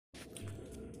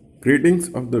Greetings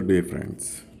of the day,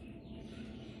 friends.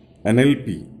 NLP,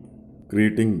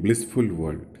 creating blissful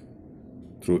world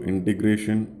through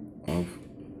integration of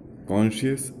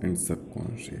conscious and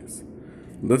subconscious.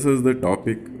 This is the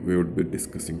topic we would be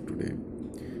discussing today,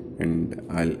 and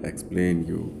I'll explain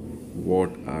you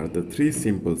what are the three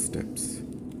simple steps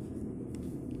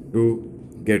to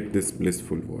get this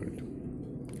blissful world.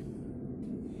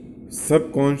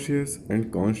 Subconscious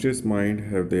and conscious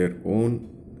mind have their own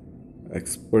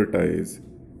expertise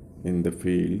in the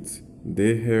fields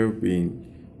they have been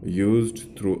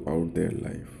used throughout their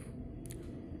life.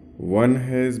 One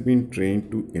has been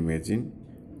trained to imagine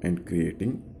and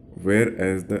creating,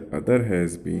 whereas the other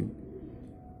has been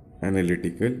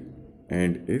analytical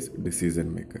and is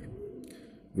decision maker.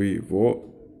 We,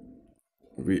 wo-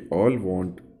 we all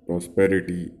want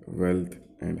prosperity, wealth,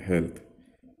 and health,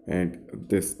 and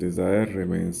this desire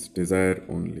remains desire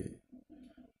only.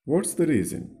 What's the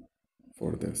reason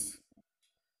for this?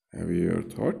 Have you ever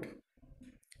thought?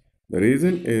 The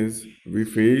reason is we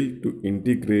fail to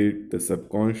integrate the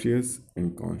subconscious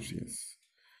and conscious.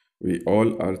 We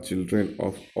all are children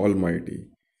of Almighty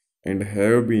and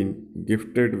have been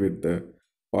gifted with the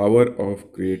power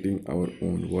of creating our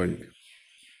own world.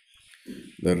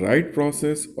 The right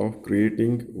process of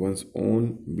creating one's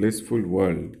own blissful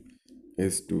world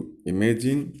is to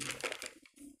imagine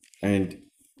and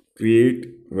create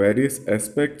various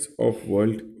aspects of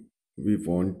world we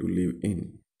want to live in.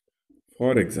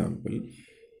 For example,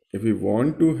 if we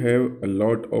want to have a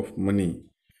lot of money,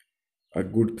 a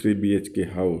good 3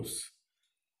 BHK house,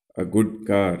 a good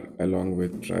car along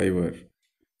with driver,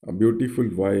 a beautiful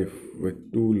wife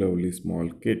with two lovely small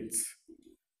kids,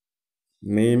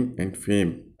 name and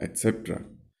fame, etc.,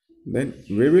 then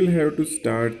we will have to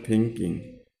start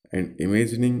thinking and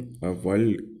imagining a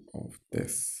world of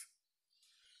this.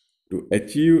 To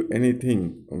achieve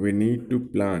anything, we need to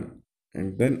plan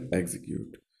and then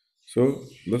execute. So,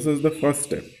 this is the first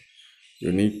step.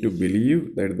 You need to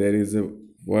believe that there is a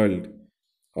world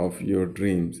of your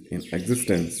dreams in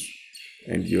existence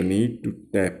and you need to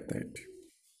tap that.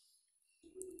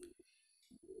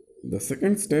 The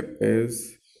second step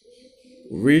is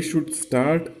we should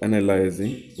start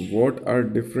analyzing what are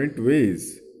different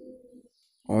ways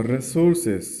or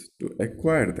resources to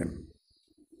acquire them.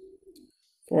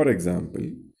 For example,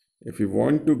 if we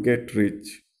want to get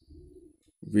rich,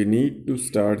 we need to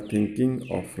start thinking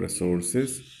of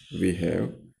resources we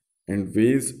have and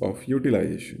ways of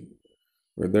utilization,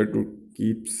 whether to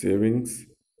keep savings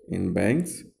in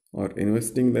banks or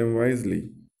investing them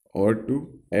wisely, or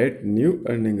to add new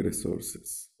earning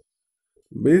resources.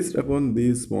 Based upon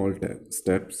these small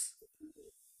steps,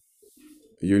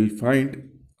 you will find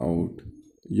out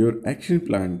your action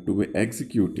plan to be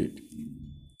executed.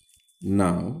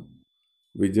 Now,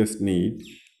 we just need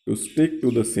to stick to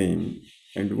the same,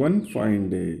 and one fine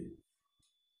day,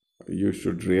 you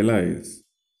should realize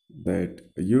that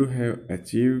you have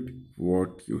achieved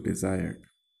what you desired.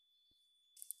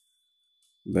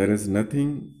 There is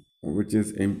nothing which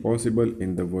is impossible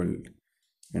in the world,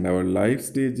 and our life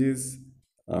stages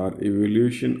are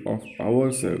evolution of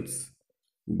ourselves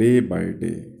day by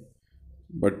day.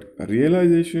 But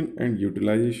realization and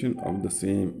utilization of the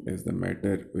same is the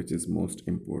matter which is most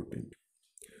important.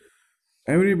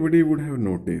 Everybody would have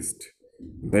noticed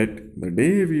that the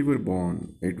day we were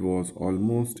born, it was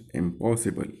almost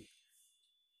impossible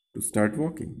to start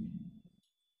walking.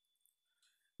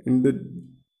 In the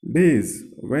days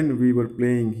when we were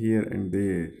playing here and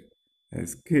there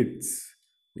as kids,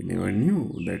 we never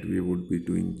knew that we would be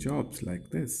doing jobs like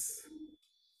this,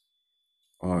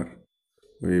 or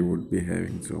we would be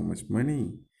having so much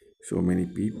money, so many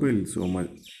people,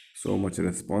 so much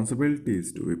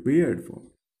responsibilities to be prepared for.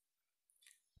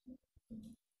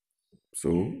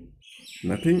 So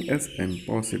nothing is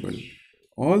impossible.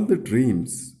 All the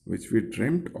dreams which we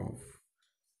dreamt of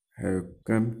have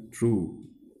come true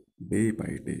day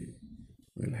by day.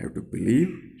 We'll have to believe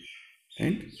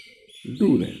and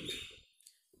do that.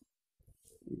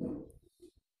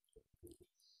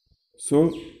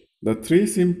 So, the three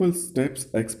simple steps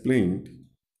explained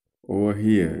over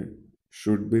here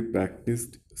should be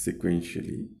practiced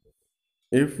sequentially.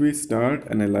 If we start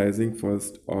analyzing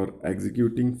first or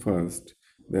executing first,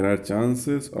 there are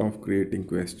chances of creating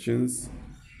questions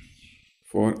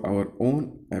for our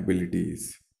own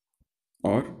abilities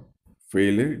or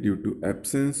failure due to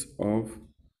absence of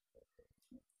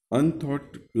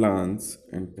unthought plans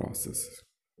and processes.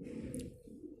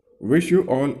 Wish you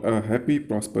all a happy,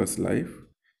 prosperous life.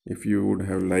 If you would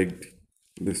have liked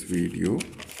this video,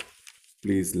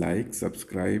 please like,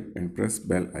 subscribe, and press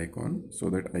bell icon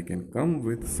so that I can come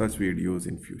with such videos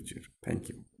in future. Thank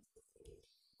you.